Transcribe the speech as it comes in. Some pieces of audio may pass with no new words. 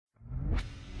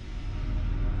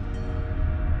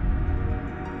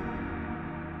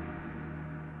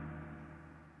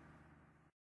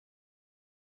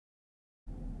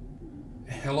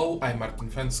Hello, I'm Martin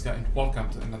Fencka and welcome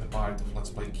to another part of Let's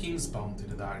Play Kingsbound to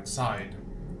the Dark Side.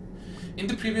 In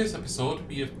the previous episode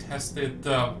we have tested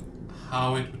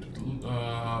how it would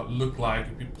look like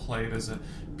if we played as a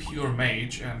pure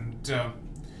mage, and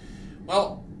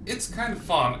well, it's kind of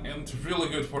fun and really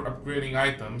good for upgrading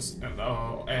items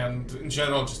and in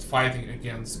general just fighting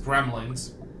against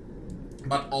gremlins.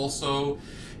 But also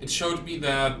it showed me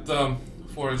that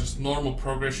for just normal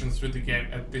progression through the game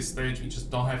at this stage we just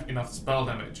don't have enough spell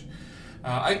damage.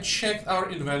 I checked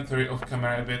our inventory of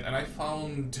Chimera a bit and I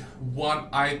found one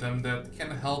item that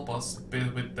can help us a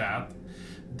bit with that.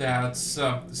 That's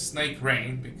the Snake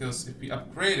Ring, because if we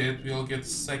upgrade it we'll get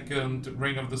second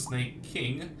Ring of the Snake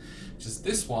King, which is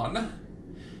this one,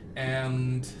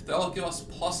 and that'll give us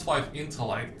 +5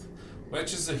 intellect,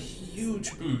 which is a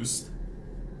huge boost.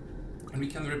 And we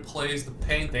can replace the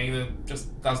painting that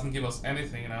just doesn't give us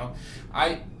anything, you know.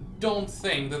 I don't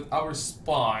think that our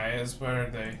spies, where are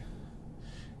they,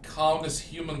 count as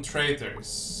human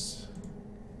traitors.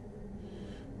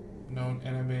 Known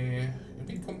enemy. Can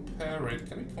we compare it?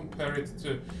 Can we compare it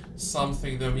to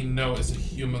something that we know is a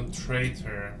human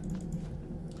traitor?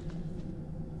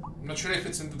 I'm not sure if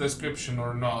it's in the description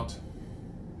or not.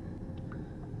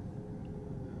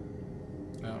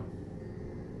 No.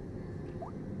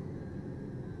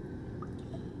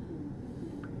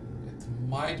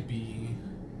 Might be.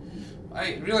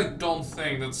 I really don't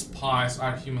think that spies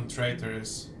are human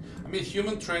traitors. I mean,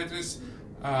 human traitors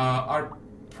are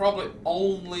probably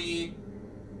only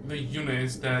the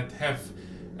units that have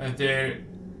their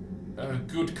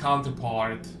good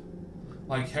counterpart,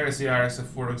 like heresiaries,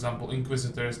 for example,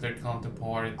 inquisitors, their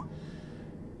counterpart.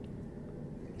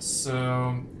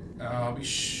 So we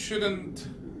shouldn't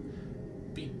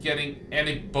be getting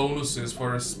any bonuses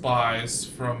for spies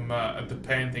from the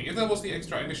painting. If that was the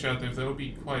extra initiative, that would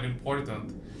be quite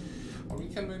important. Or we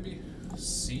can maybe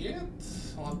see it.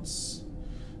 Let's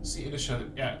see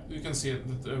initiative. Yeah, you can see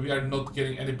it, that we are not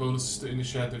getting any bonuses to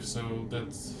initiative, so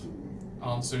that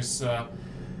answers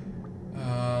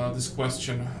this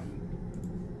question.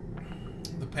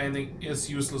 The painting is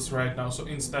useless right now, so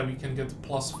instead we can get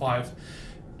 +5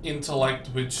 intellect,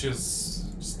 which is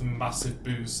just a massive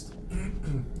boost.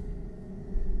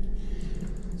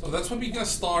 So that's what we're gonna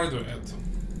start with.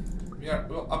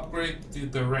 We'll upgrade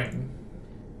the ring.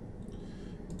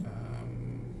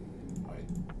 Right.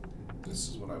 This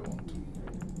is what I want.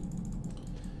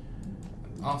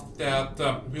 And after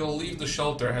that, we'll leave the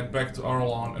shelter, head back to our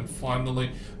lawn, and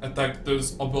finally attack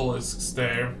those obelisks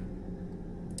there.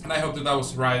 And I hope that I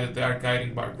was right, that they are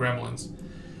guiding by gremlins.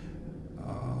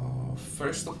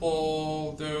 First of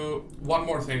all, though, one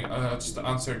more thing, just to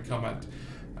answer a comment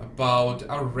about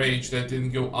our rage that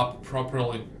didn't go up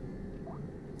properly.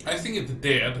 I think it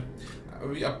did.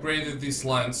 We upgraded this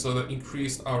lens so that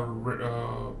increased our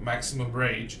maximum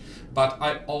rage, but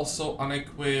I also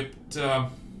unequipped the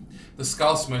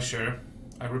Skull Smasher.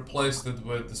 I replaced it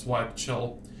with this white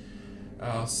chill,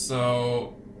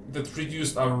 so that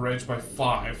reduced our rage by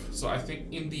 5. So I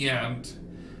think in the end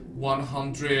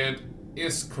 100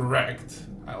 is correct.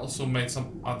 I also made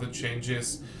some other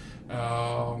changes.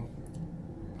 I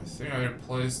think I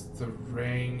replaced the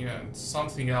ring and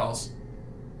something else.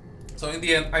 So in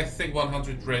the end, I think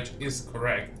 100 rage is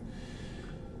correct.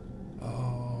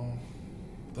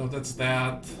 So that's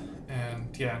that,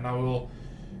 and yeah, now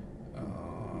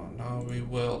we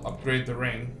will upgrade the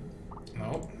ring.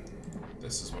 No,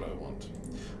 this is what I want.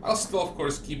 I'll still, of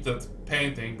course, keep that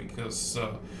painting because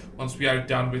once we are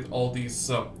done with all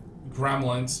these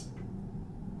gremlins,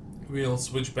 we'll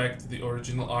switch back to the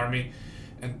original army,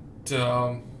 and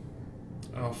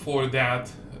for that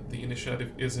the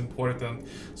initiative is important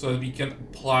so that we can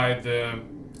apply the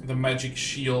magic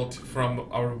shield from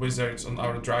our wizards on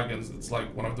our dragons. It's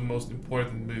like one of the most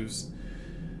important moves.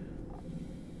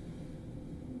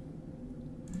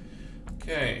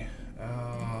 Okay,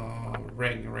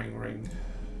 ring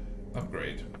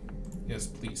upgrade. Yes,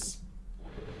 please.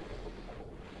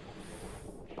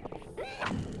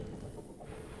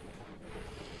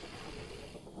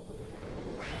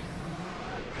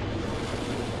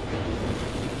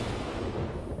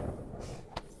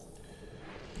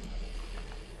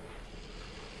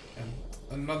 And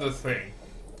another thing,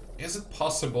 is it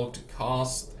possible to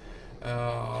cast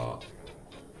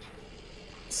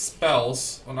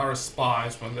spells on our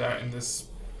spies when they're in this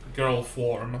girl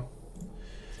form?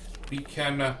 We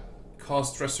can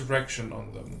cast resurrection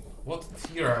on them. What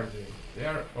tier are they? They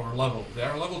are, or level. They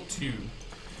are level 2.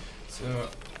 So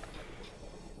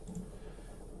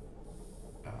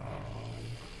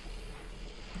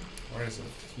where is it?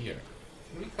 Here.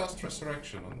 Can we cast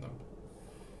resurrection on them?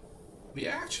 We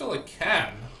actually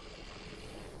can.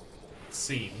 it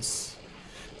seems.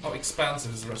 How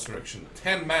expansive is Resurrection?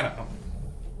 10 mana.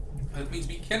 That means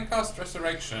we can cast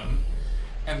Resurrection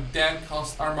and then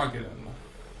cast Armageddon.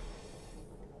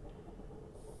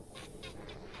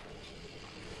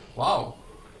 Wow.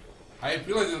 I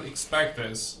really didn't expect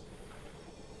this.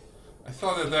 I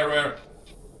thought that they were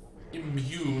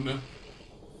immune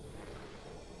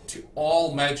to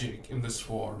all magic in this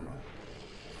form.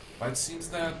 But it seems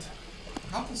that...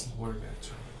 How does it work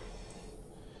actually?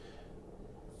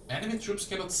 Enemy troops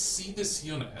cannot see this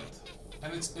unit,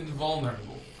 and it's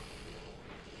invulnerable.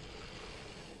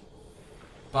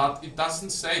 But it doesn't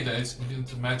say that it's immune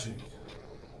to magic.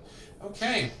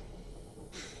 Okay.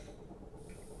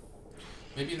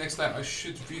 Maybe next time I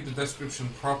should read the description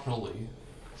properly.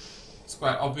 It's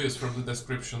quite obvious from the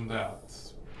description that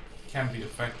it can be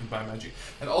affected by magic.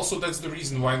 And also that's the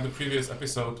reason why in the previous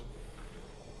episode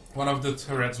one of the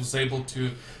turrets was able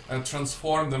to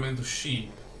transform them into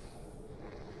sheep.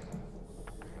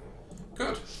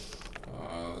 Good.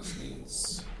 This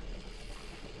means...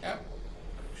 yeah.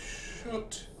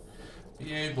 Should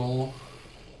be able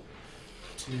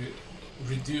to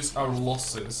reduce our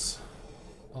losses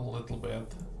a little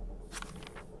bit.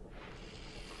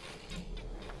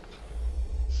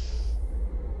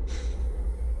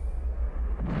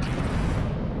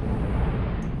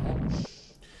 Oh,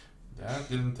 that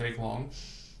didn't take long.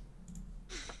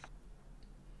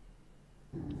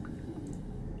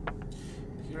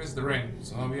 Here is the ring.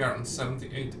 So we are on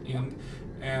 78 in,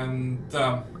 and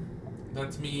that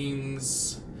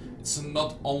means it's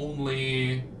not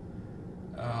only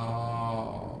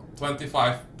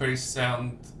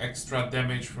 25% extra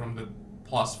damage from the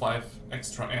 +5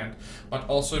 extra end, but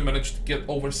also managed to get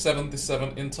over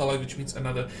 77 intellect, which means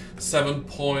another 7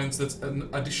 points. That's an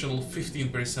additional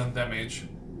 15% damage.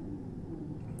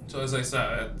 So as I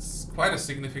said, it's quite a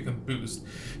significant boost.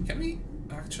 Can we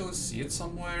actually see it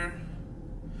somewhere?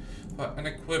 And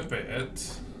equip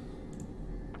it.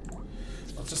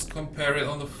 Let's just compare it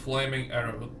on the flaming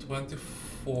arrow.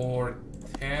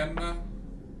 2410.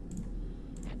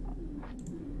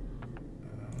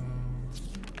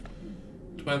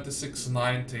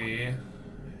 2690.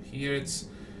 Here it's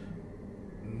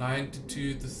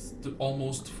 92 to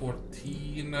almost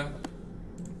 14.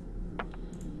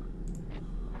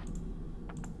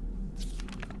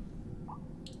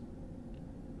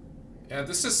 Yeah,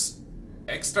 this is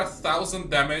extra 1000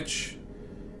 damage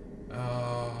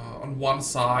on one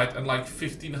side and like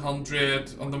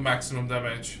 1500 on the maximum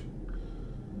damage.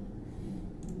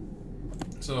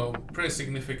 So pretty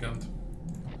significant.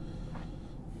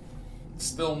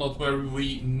 Still not where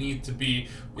we need to be.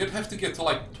 We'd have to get to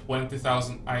like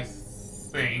 20,000, I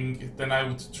think. Then I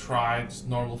would try just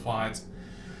normal fights.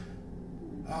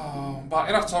 But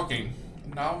enough talking.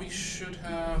 Now we should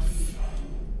have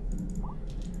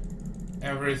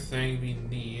everything we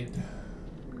need.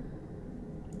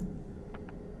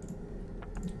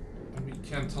 And we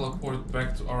can teleport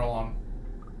back to Aralon.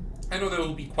 I know that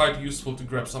will be quite useful to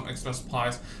grab some extra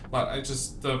spies, but I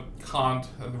just can't.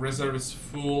 The reserve is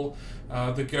full,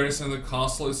 the garrison in the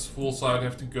castle is full, so I'd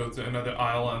have to go to another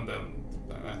island, and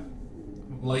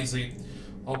I'm lazy.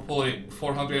 Hopefully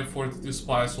 442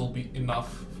 spies will be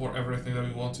enough for everything that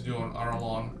we want to do on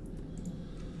Aralon.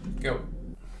 Go.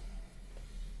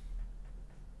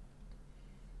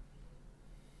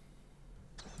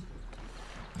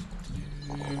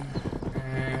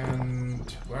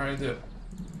 And where are the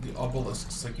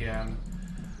obelisks again?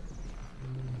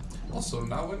 Also,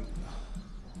 now when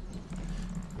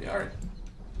we are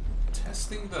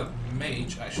testing the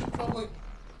mage, I should probably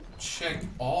check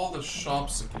all the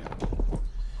shops again,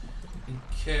 in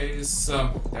case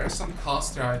there are some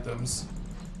caster items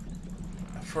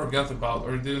I forgot about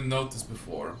or didn't notice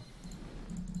before.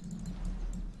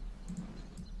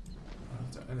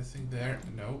 Is there anything there?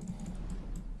 No.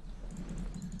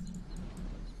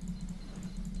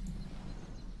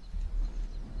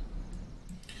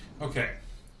 Okay,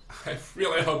 I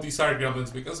really hope these are goblins,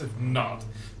 because if not,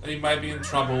 then we might be in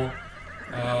trouble.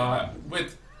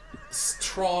 With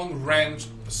strong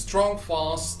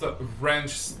fast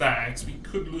range stacks, we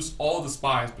could lose all the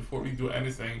spies before we do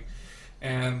anything,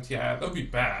 and yeah, that would be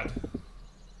bad.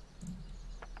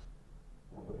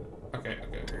 Okay.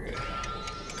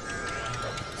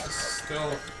 This is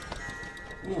still...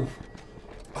 Ooh.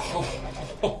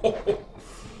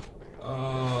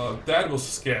 Oh. That was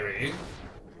scary.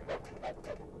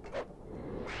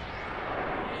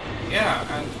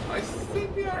 Yeah, and I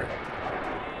think we are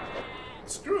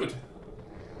screwed.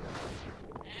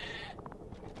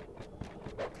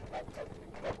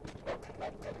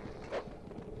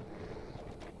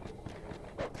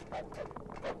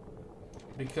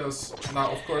 Because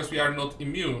now, of course, we are not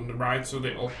immune, right? So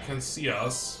they all can see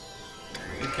us.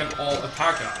 They can all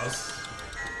attack us.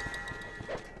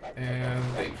 And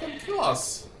they can kill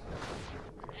us.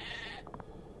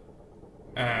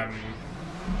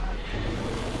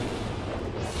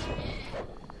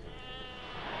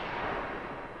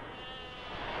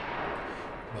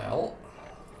 Well.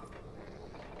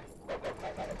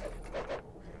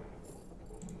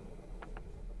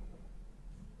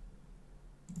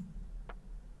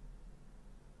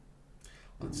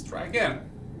 Let's try again.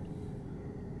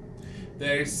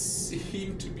 There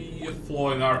seemed to be a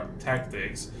flaw in our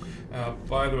tactics.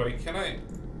 By the way, can I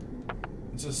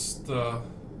just load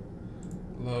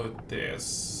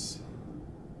this?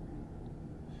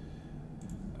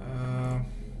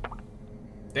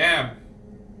 Damn.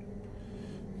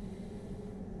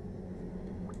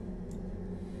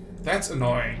 That's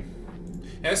annoying.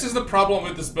 Yeah, this is the problem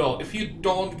with this build. If you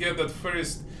don't get that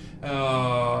first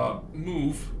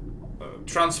move,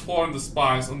 transform the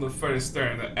spies on the first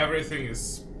turn, everything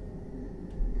is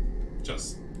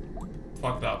just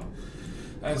fucked up,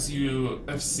 as you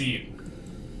have seen.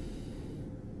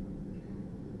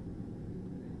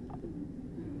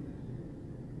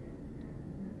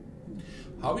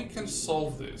 How we can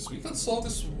solve this? We can solve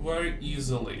this very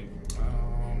easily.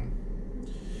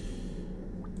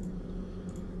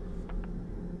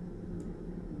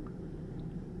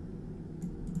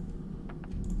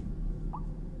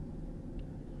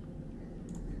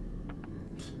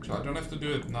 I don't have to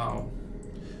do it now.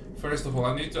 First of all,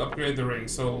 I need to upgrade the ring,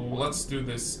 so let's do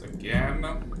this again.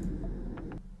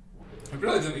 I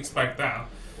really didn't expect that.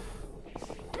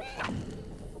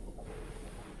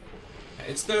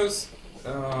 It's those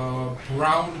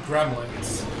brown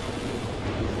gremlins.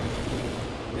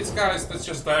 These guys, that's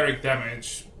just direct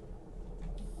damage.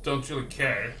 Don't really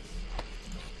care.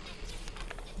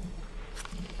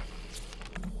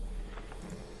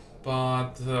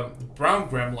 But the brown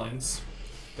gremlins,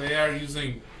 they are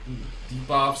using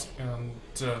debuffs and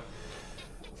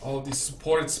all these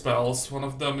supported spells. One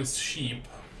of them is sheep.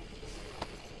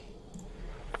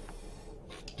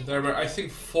 There were, I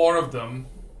think, 4 of them.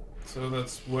 So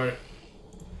that's where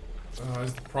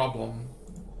is the problem.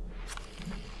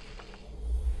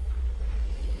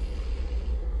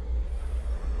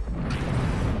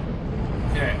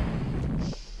 Okay.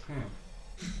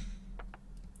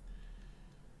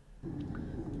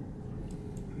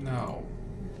 Now.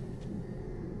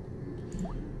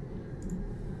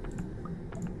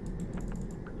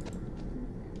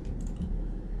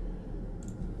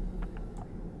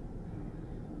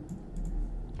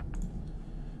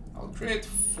 I'll create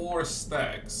 4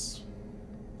 stacks.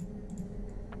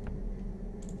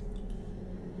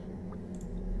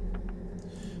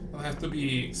 They'll have to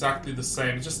be exactly the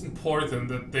same. It's just important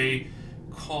that they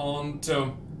can't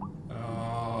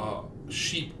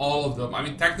sheep all of them. I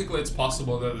mean, technically it's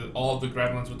possible that all of the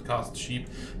gremlins would cast sheep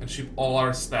and sheep all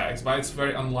our stacks, but it's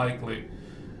very unlikely.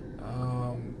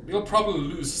 We'll probably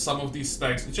lose some of these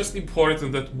stacks. It's just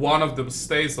important that one of them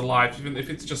stays alive, even if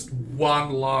it's just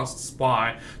one last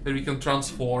spy that we can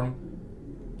transform.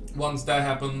 Once that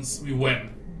happens, we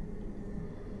win.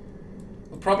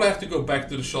 We'll probably have to go back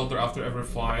to the shelter after every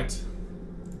fight.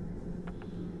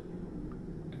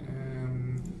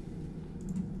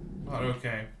 But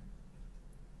okay.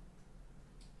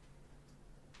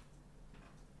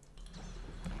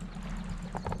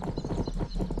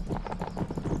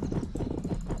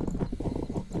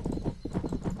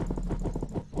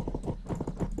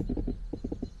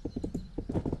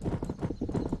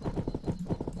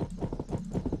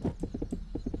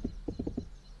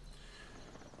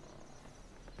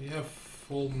 We have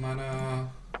full mana.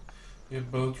 We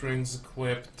have both rings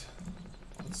equipped.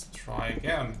 Let's try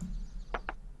again.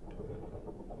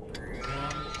 1, 2.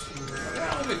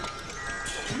 Only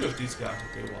 2 of these guys.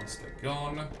 Okay, one stack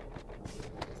gone.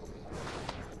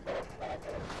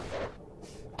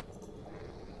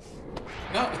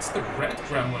 No, it's the red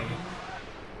gremlin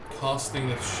casting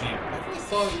that sheep. I really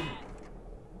thought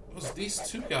it was these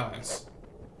 2 guys.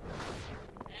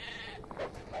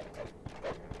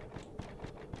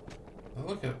 Now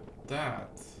look at that.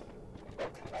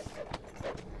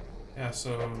 Yeah,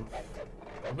 so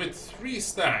with 3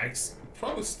 stacks, it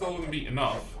probably still wouldn't be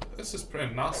enough. This is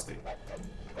pretty nasty.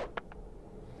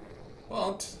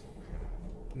 But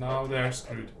now they're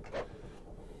screwed.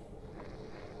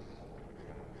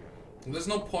 There's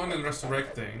no point in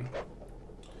resurrecting.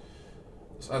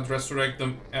 So I'd resurrect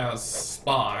them as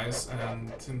spies,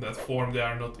 and in that form they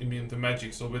are not immune to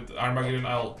magic. So with Armageddon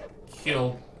I'll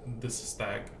kill this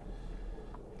stack.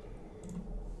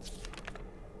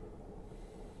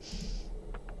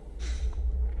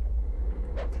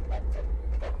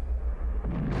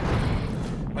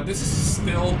 But this is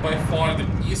still by far the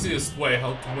easiest way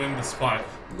how to win this fight.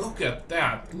 Look at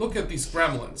that. Look at these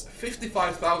gremlins.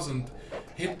 55,000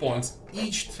 hit points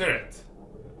each turret.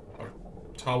 Or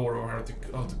tower, or how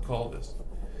to call this.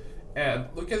 And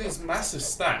look at these massive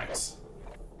stacks.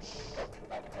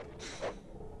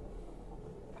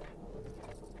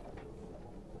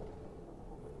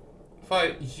 If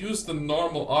I use the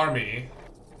normal army,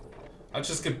 I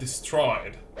just get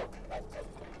destroyed.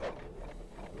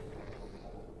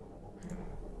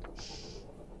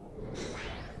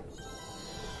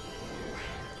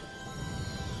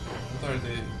 What are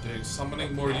they doing?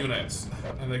 Summoning more units.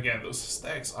 And again, those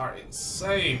stacks are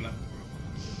insane.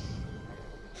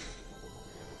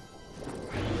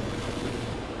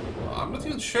 Well, I'm not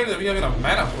even sure that we have enough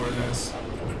mana for this.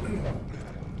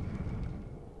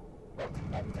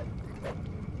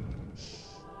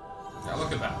 Yeah,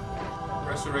 look at that.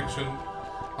 Resurrection,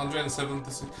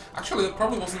 176. Actually, that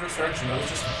probably wasn't Resurrection, that was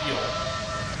just a heal.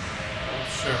 I'm not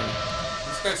sure.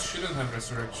 These guys shouldn't have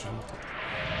Resurrection.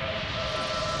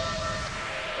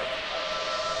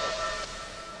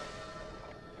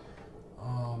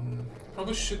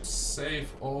 Probably should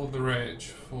save all the rage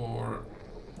for...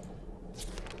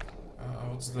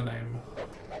 what's the name?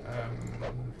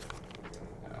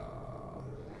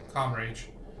 Calm Rage.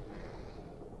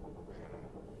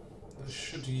 I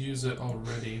should use it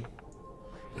already.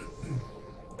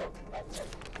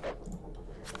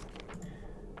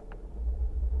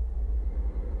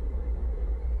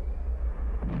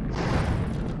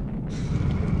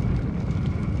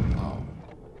 Oh,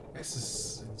 this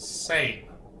is insane.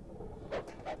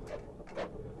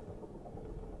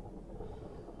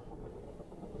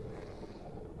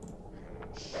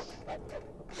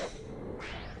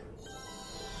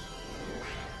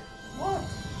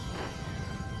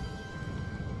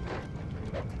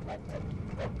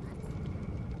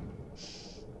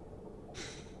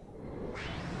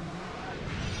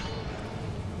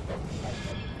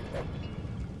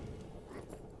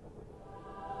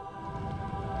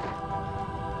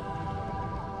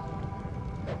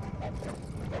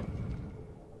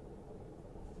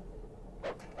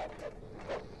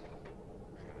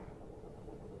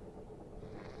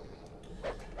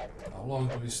 How long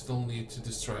do we still need to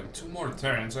destroy them? 2 more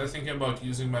turns. I'm thinking about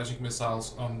using magic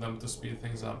missiles on them to speed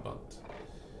things up, but...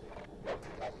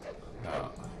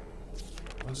 no.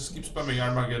 I'll just keep spamming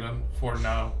Armageddon for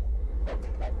now.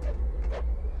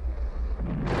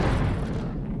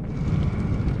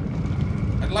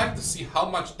 I'd like to see how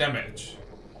much damage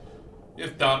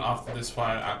we've done after this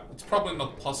fight. It's probably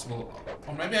not possible.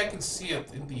 Or maybe I can see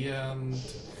it in the end.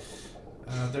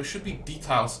 There should be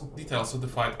details of the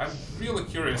fight. I'm really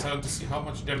curious to see how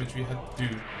much damage we had to do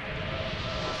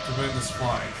to win this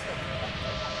fight.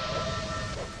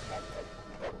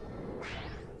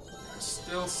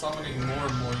 Still summoning more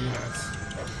and more units.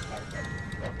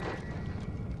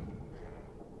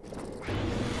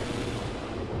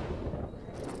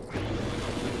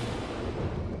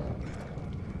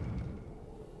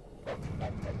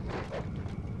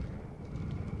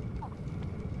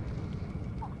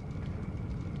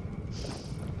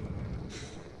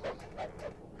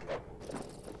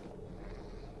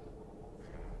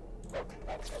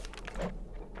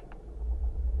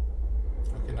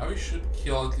 We should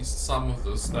kill at least some of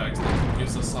those stacks. That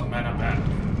gives us some mana back.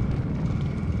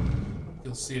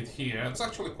 You'll see it here. It's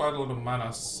actually quite a lot of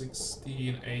mana.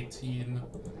 16, 18.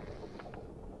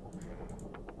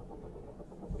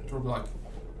 Probably like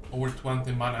over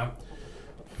 20 mana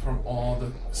from all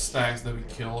the stacks that we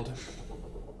killed.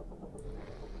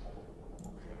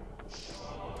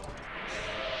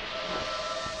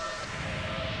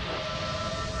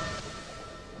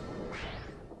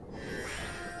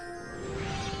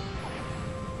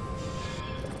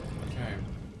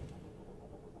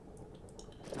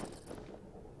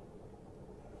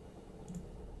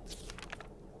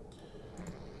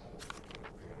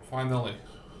 Finally,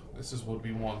 this is what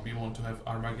we want. We want to have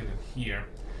Armageddon here.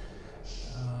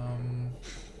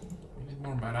 We need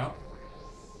more mana.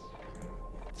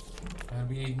 And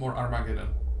we need more Armageddon.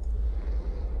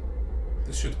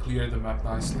 This should clear the map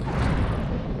nicely.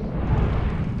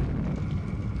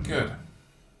 Good.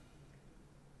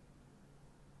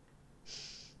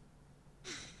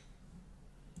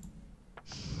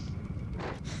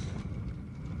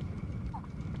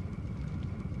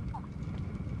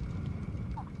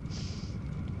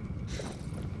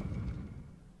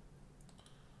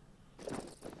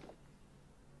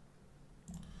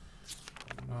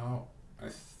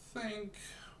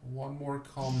 One more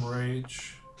Calm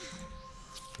Rage,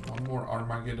 one more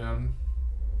Armageddon.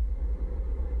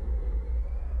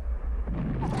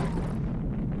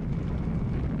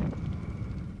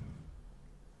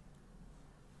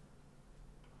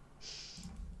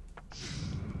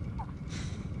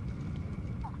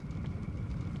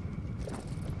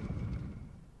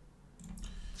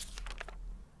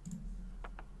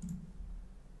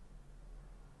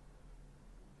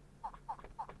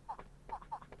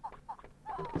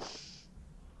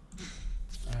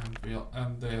 And we'll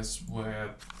end this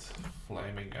with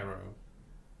Flaming Arrow.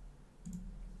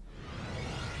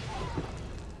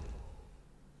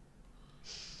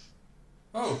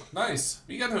 Oh, nice!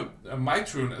 We got a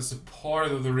Might Rune as a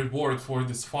part of the reward for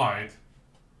this fight.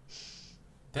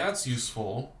 That's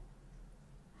useful.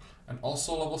 And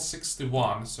also level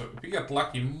 61, so if we get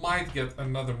lucky, might get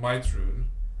another Might Rune.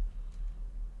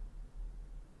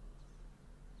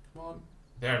 Come on.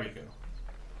 There we go.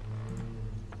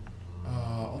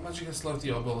 All magic has left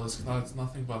the obelisk. Now it's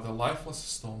nothing but a lifeless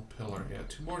stone pillar. Yeah,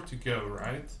 2 more to go,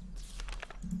 right?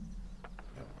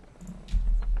 Yep.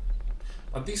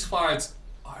 But these fights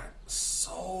are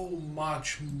so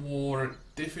much more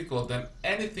difficult than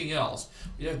anything else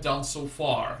we have done so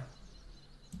far.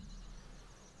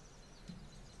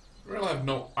 I really have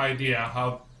no idea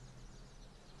how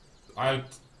I'd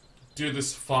do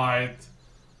this fight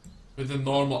with a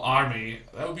normal army.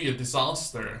 That would be a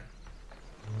disaster.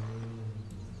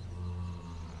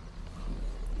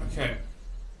 Okay.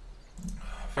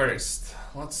 First,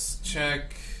 let's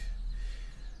check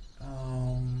 3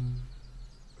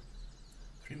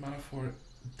 mana for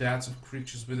deaths of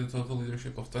creatures with a total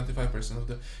leadership of 25% of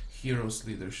the hero's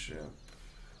leadership.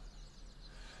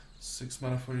 6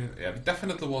 mana for... Yeah, we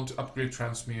definitely want to upgrade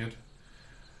Transmute.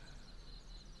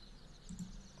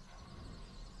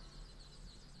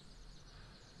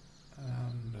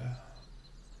 And...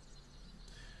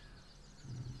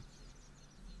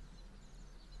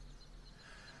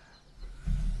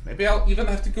 maybe I'll even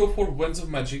have to go for Winds of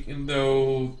Magic, even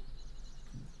though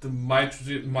the Might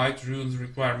Runes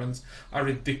requirements are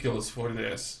ridiculous for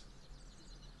this.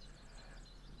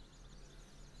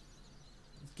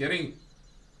 Getting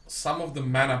some of the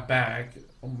mana back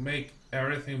will make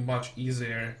everything much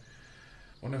easier.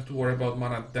 Won't have to worry about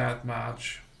mana that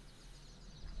much.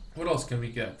 What else can we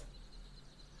get?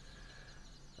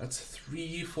 That's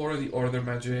 3 for the Order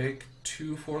Magic,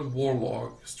 2 for the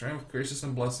Warlock, Strength of Curses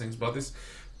and Blessings, but this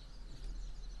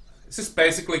is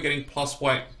basically getting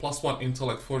 +1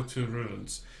 intellect for 2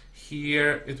 runes.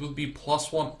 Here it would be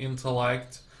 +1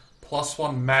 intellect,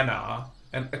 +1 mana,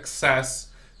 and access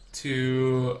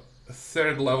to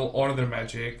 3rd level Order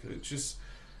Magic, which is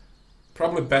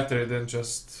probably better than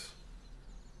just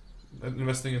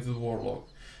investing into the Warlock.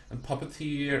 And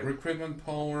Puppeteer, Recruitment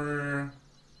Power,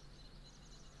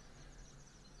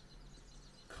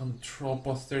 Control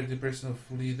plus 30% of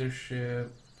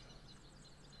leadership.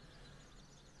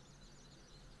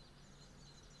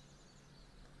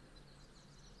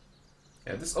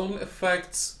 Yeah, this only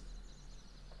affects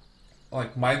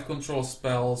like mind control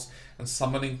spells and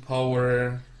summoning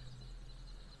power.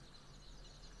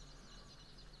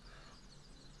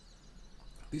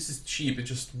 This is cheap, it's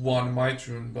just 1 Might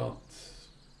Rune, but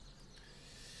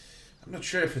I'm not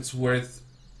sure if it's worth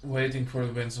waiting for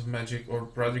the Winds of Magic or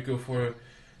rather go for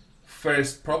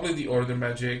first probably the Order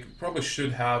Magic. Probably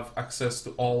should have access to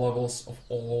all levels of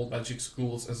all magic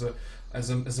schools as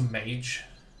a mage.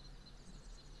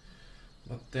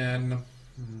 But then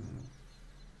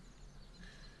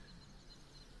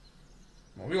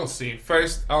well, we'll see.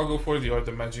 First I'll go for the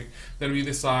Order Magic, then we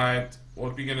decide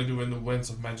what we're gonna do in the Winds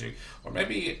of Magic. Or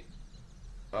maybe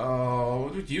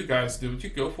what would you guys do? Would you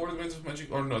go for the Winds of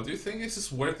Magic or not? Do you think this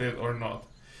is worth it or not?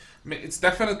 I mean, it's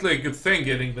definitely a good thing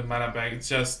getting the mana back. It's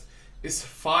just, is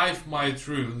 5 Might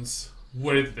Runes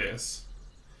worth this?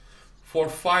 For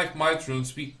 5 Might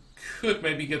Runes, we could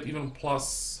maybe get even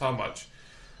plus how much?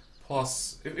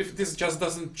 Plus, if this just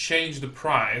doesn't change the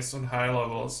price on higher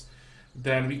levels,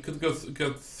 then we could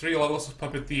get 3 levels of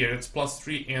Puppeteer. It's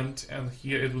 +3 int, and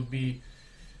here it would be...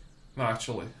 no,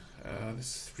 actually,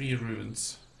 this is 3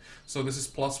 runes. So this is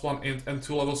 +1 int and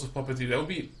 2 levels of Puppeteer. That would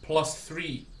be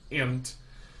 +3 int.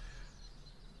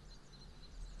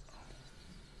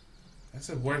 Is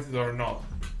it worth it or not?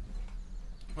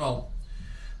 Well,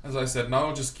 as I said, now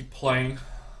I'll just keep playing.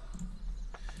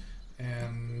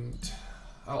 And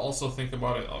I'll also think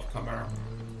about it off camera.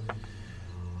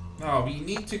 Now, we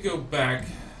need to go back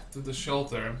to the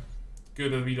shelter.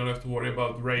 Good that we don't have to worry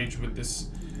about rage with this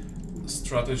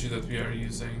strategy that we are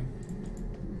using.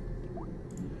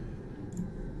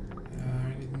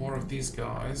 I need more of these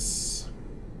guys.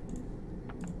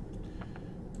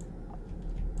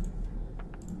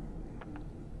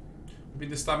 Maybe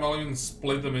this time I'll even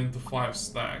split them into 5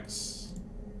 stacks.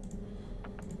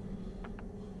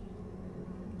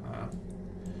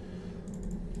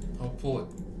 Hopefully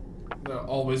there'll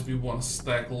always be 1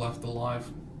 stack left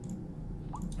alive.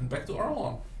 And back to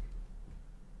Arlon.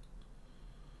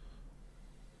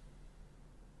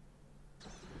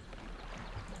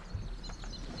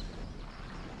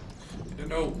 I don't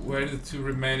know where the 2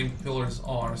 remaining pillars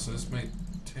are, so this may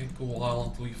take a while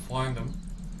until you find them.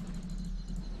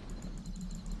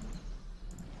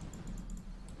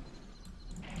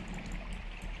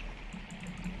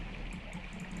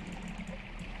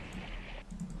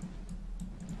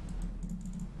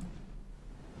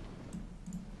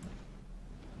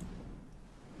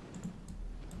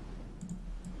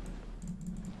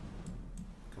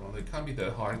 Come on, they can't be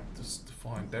that hard to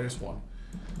find. There's one.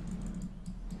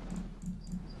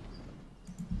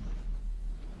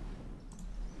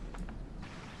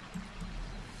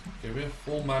 Okay, we have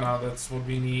full mana, that's what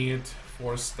we need.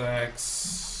 4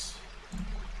 stacks.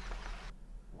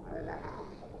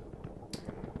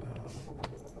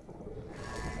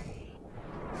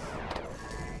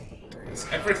 Yes,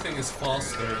 everything is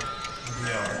faster than we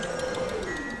are.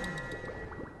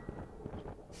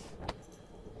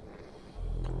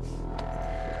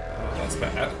 Oh, that's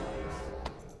bad.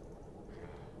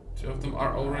 2 of them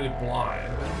are already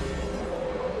blind.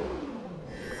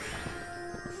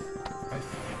 I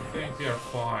think we are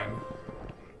fine.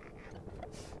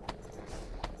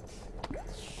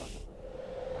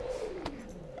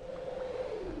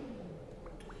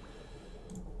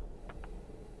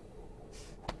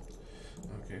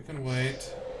 Okay, you can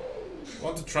wait. I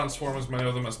want to transform as many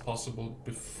of them as possible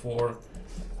before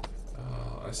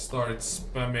I start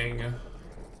spamming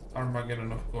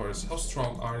Armageddon, of course. How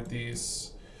strong are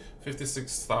these?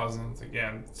 56,000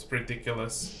 again, it's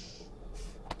ridiculous.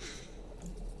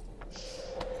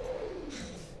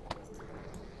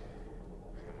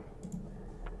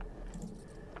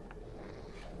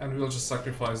 And we'll just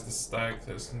sacrifice the stack.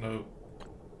 There's no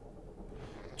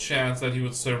chance that he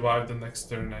would survive the next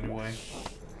turn anyway.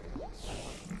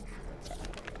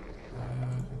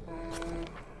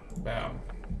 Bam.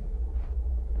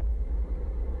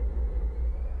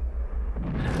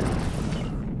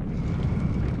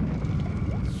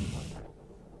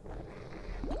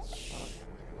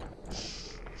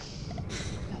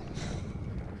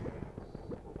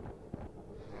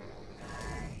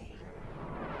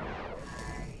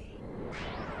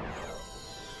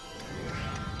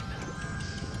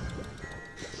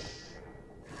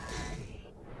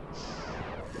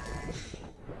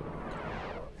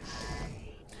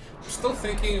 Still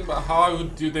thinking about how I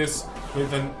would do this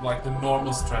with the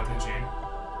normal strategy,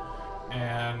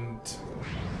 and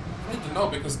I don't know,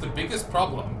 because the biggest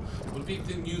problem would be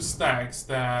the new stacks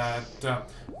that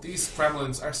these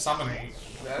gremlins are summoning.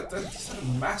 That's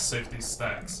massive, these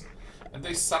stacks, and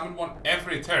they summon one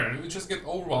every turn. We just get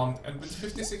overwhelmed, and with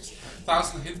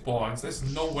 56,000 hit points, there's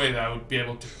no way that I would be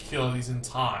able to kill these in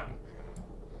time.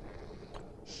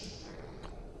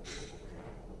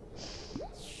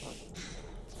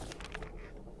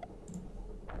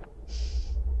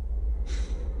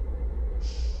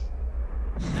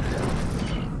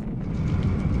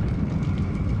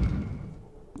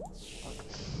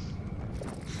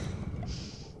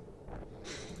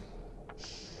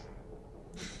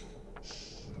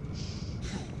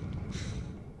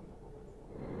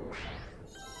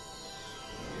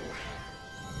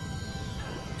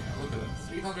 Look at that,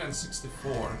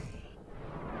 364.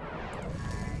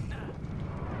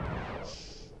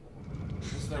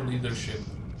 What's their leadership?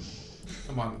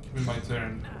 Come on, give me my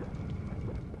turn.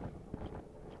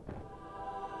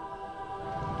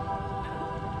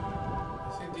 I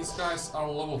think these guys are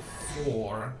level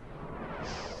 4.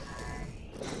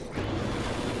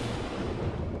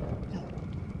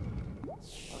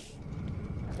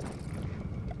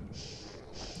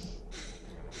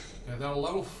 Yeah, they're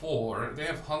level 4. They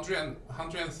have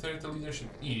 130 leadership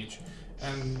each,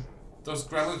 and those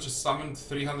gremlins just summoned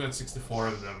 364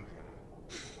 of them.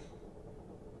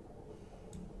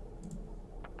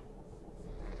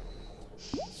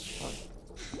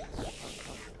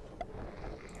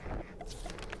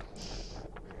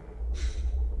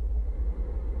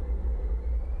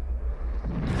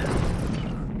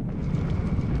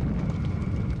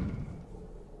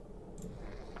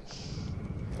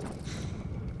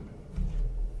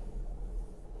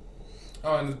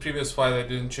 Oh, in the previous fight I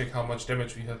didn't check how much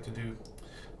damage we had to do.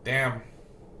 Damn.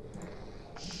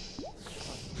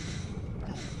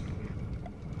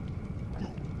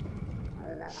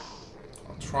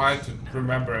 I'll try to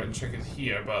remember and check it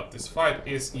here, but this fight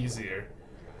is easier.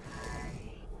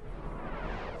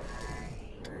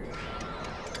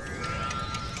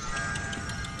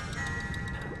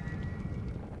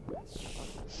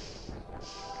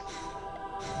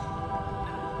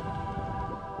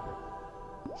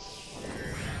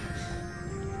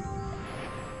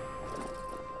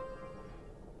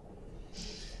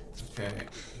 Okay,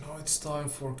 now it's time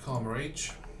for Calm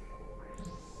Rage.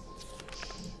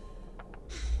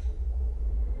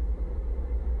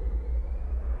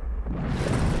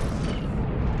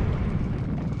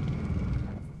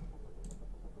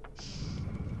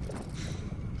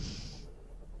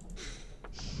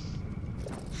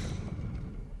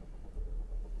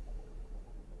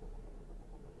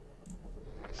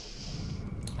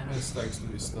 many stacks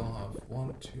do we still have?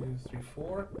 1, 2, 3,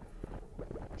 4.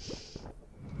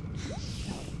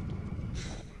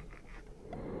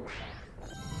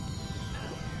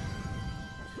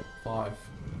 5.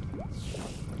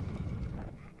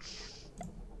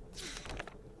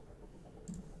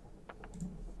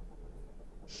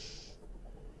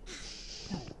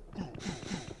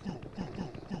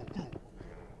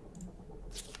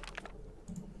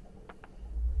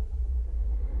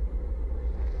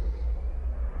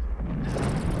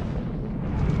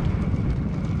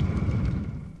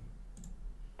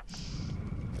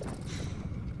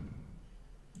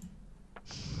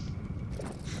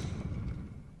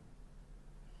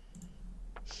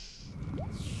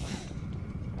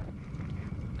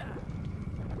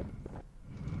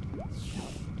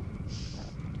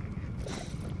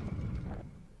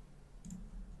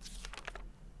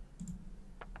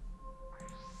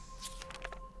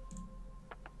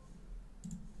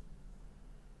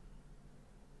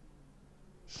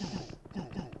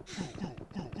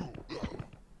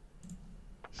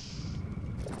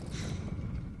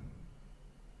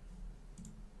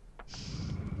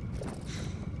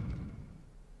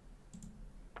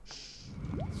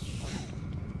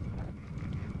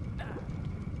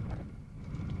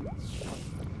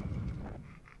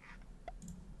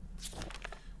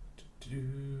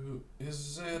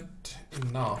 Is it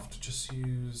enough to just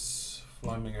use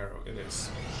flaming arrow? It is.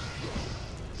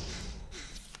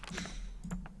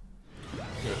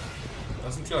 Good.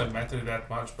 Doesn't really matter that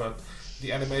much, but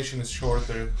the animation is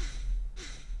shorter.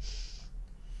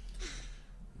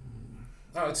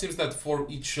 Now it seems that for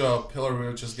each pillar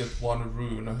we'll just get one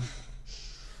rune.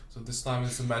 So this time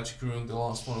it's a magic rune, the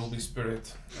last one will be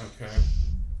spirit. Okay.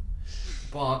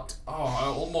 But, oh, I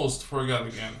almost forgot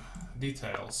again.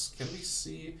 Details. Can we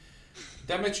see?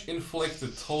 Damage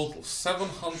inflicted total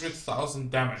 700,000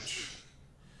 damage.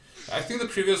 I think the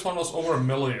previous one was over 1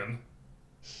 million.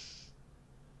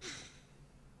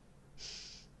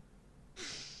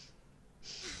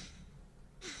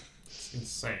 It's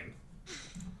insane.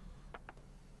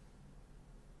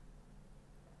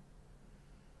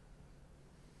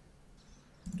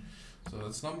 So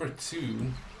that's number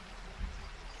 2.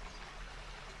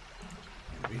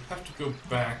 We have to go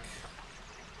back.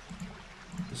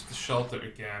 Just the shelter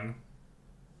again.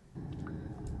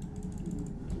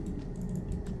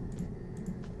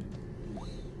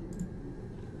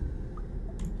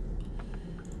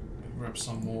 Grab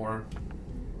some more.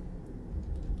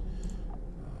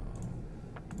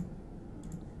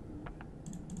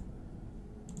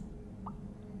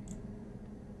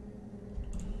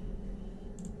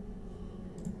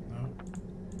 No.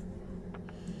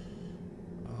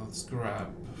 Let's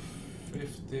grab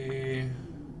 50.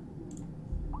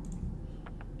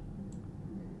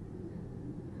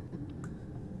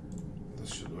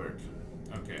 This should work.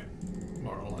 Okay,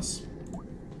 more or less.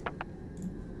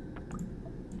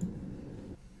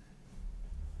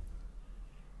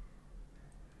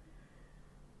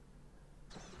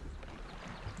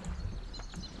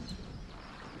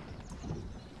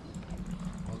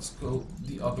 Let's go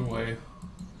the other way.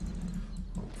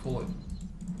 Hopefully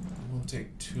it won't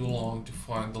take too long to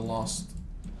find the last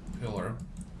pillar.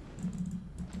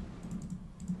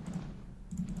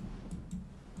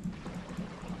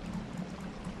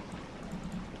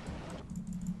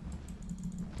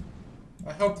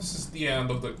 I hope this is the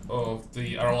end of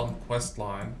the Ireland quest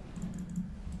line.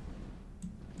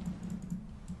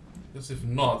 Because if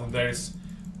not, then there is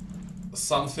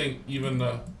something even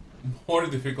more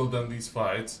difficult than these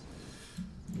fights.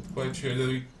 I'm quite sure that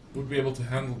we would be able to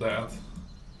handle that.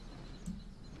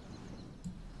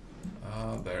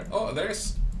 There. Oh,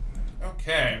 there's.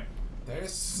 Okay.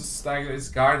 There's a stag that is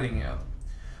guarding it.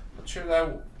 Not sure that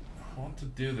I want to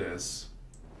do this.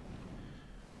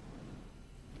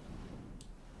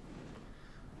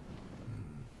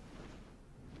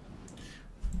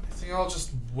 I think I'll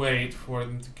just wait for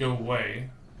them to go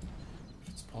away,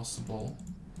 if it's possible.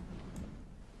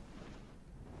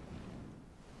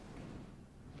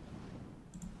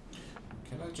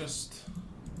 Can I just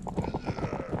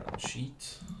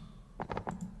cheat?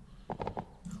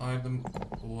 Hide them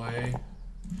away.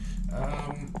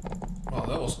 Well,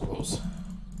 that was close.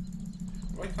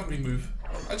 Why can't we move?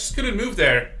 I just couldn't move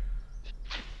there.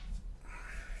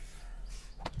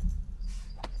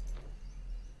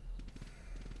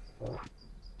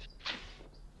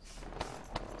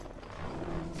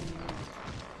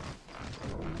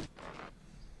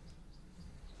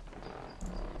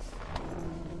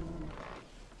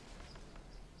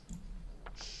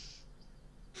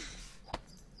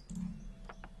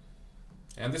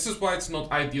 And this is why it's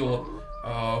not ideal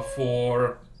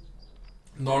for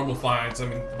normal fights. I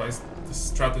mean, by the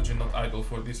strategy not idle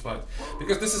for this fight,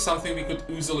 because this is something we could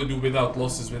easily do without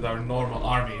losses with our normal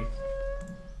army.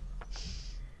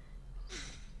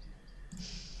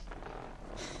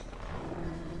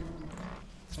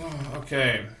 Oh,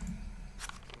 okay.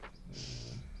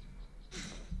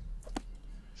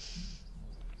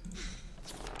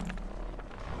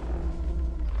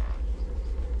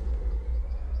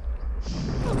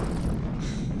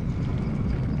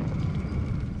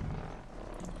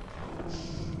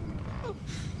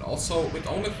 Also, with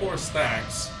only 4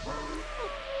 stacks,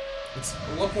 it's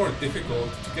a lot more difficult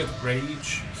to get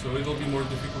rage, so it'll be more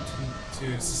difficult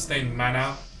to sustain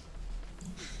mana.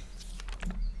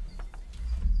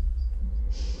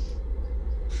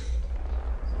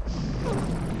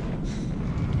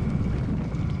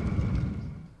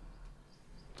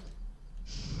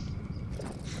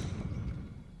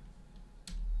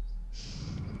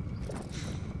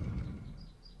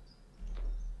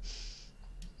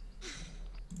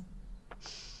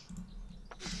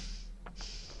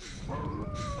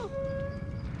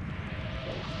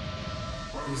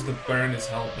 The burn is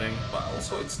helping, but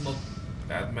also it's not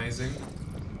that amazing.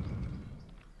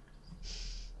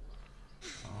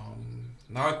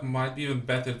 Now it might be even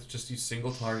better to just use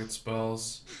single target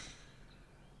spells.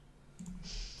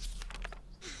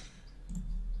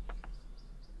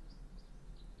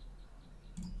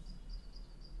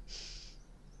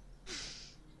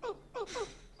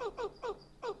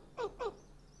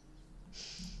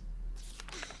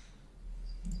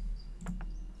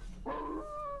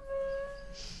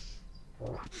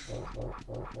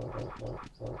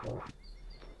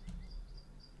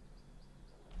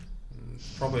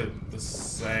 Probably the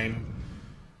same.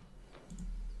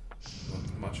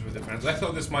 Not much of a difference. I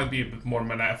thought this might be a bit more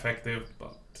mana effective,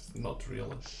 but not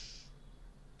really.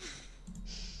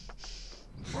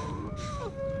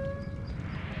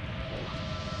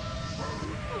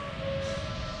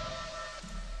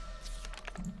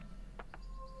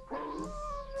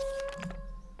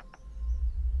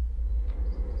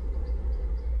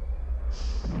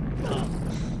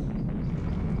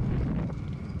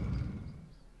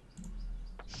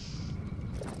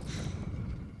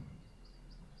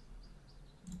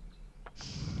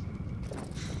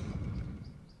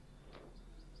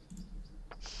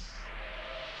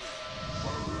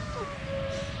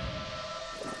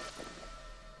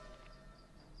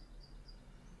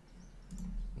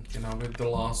 Now with the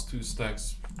last 2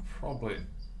 stacks, probably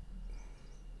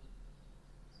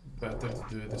better to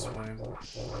do it this way.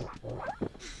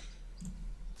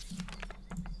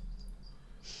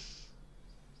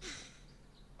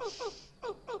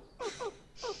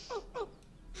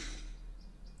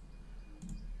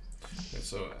 Okay,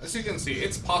 so as you can see,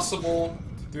 it's possible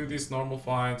to do these normal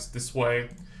fights this way,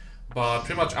 but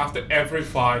pretty much after every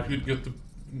fight we'd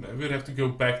have to go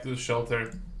back to the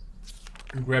shelter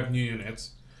and grab new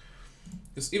units.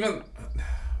 Because even...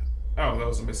 oh, that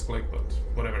was a misclick, but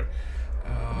whatever.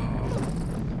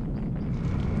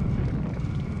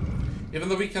 Even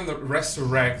though we can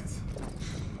resurrect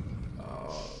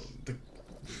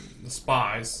the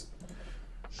spies,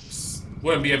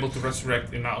 wouldn't be able to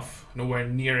resurrect enough, nowhere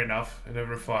near enough in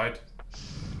every fight.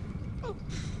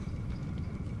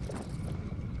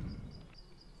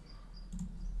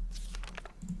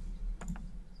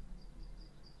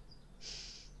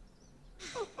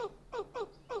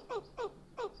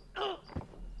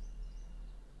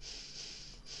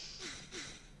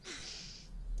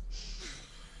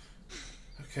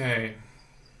 Okay.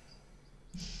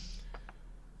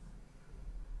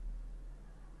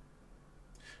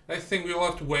 I think we'll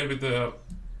have to wait with the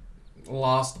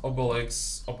last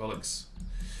obelisk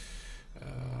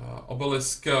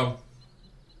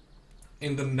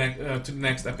in the to the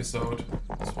next episode.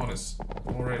 This one is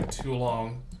already too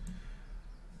long.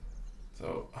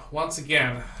 So once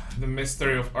again, the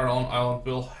mystery of our own island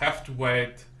will have to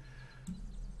wait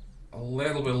a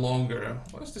little bit longer.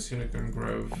 What is this unicorn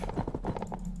grove?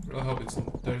 I really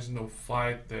hope there's no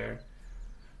fight there.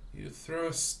 You throw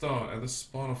a stone at the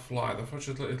spawn of light.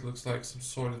 Unfortunately, it looks like some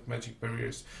sort of magic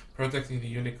barriers protecting the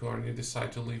unicorn. You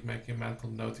decide to leave, making a mental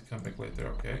note to come back later.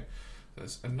 Okay.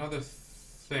 There's another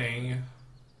thing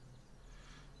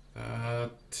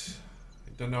that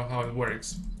I don't know how it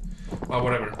works. Well,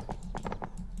 whatever.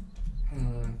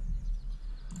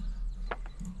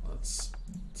 Let's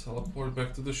teleport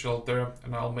back to the shelter,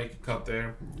 and I'll make a cut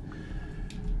there.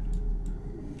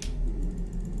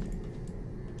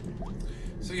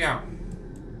 So yeah,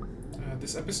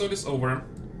 this episode is over.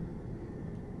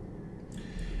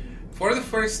 For the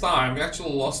first time, we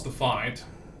actually lost the fight.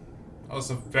 That was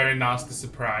a very nasty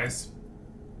surprise.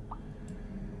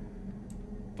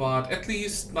 But at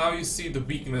least now you see the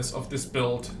weakness of this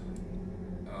build.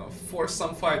 For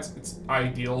some fights it's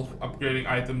ideal, upgrading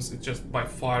items it's just by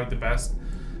far the best,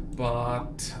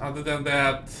 but other than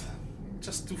that,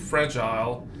 just too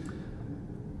fragile.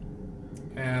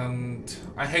 And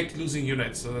I hate losing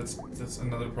units, so that's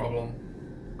another problem.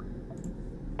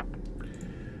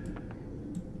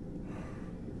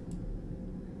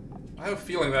 I have a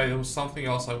feeling that there was something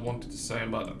else I wanted to say,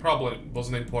 but it probably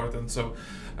wasn't important. So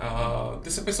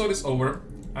this episode is over.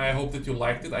 I hope that you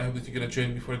liked it. I hope that you're gonna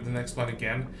join me for the next one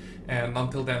again. And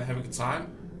until then, have a good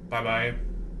time. Bye bye.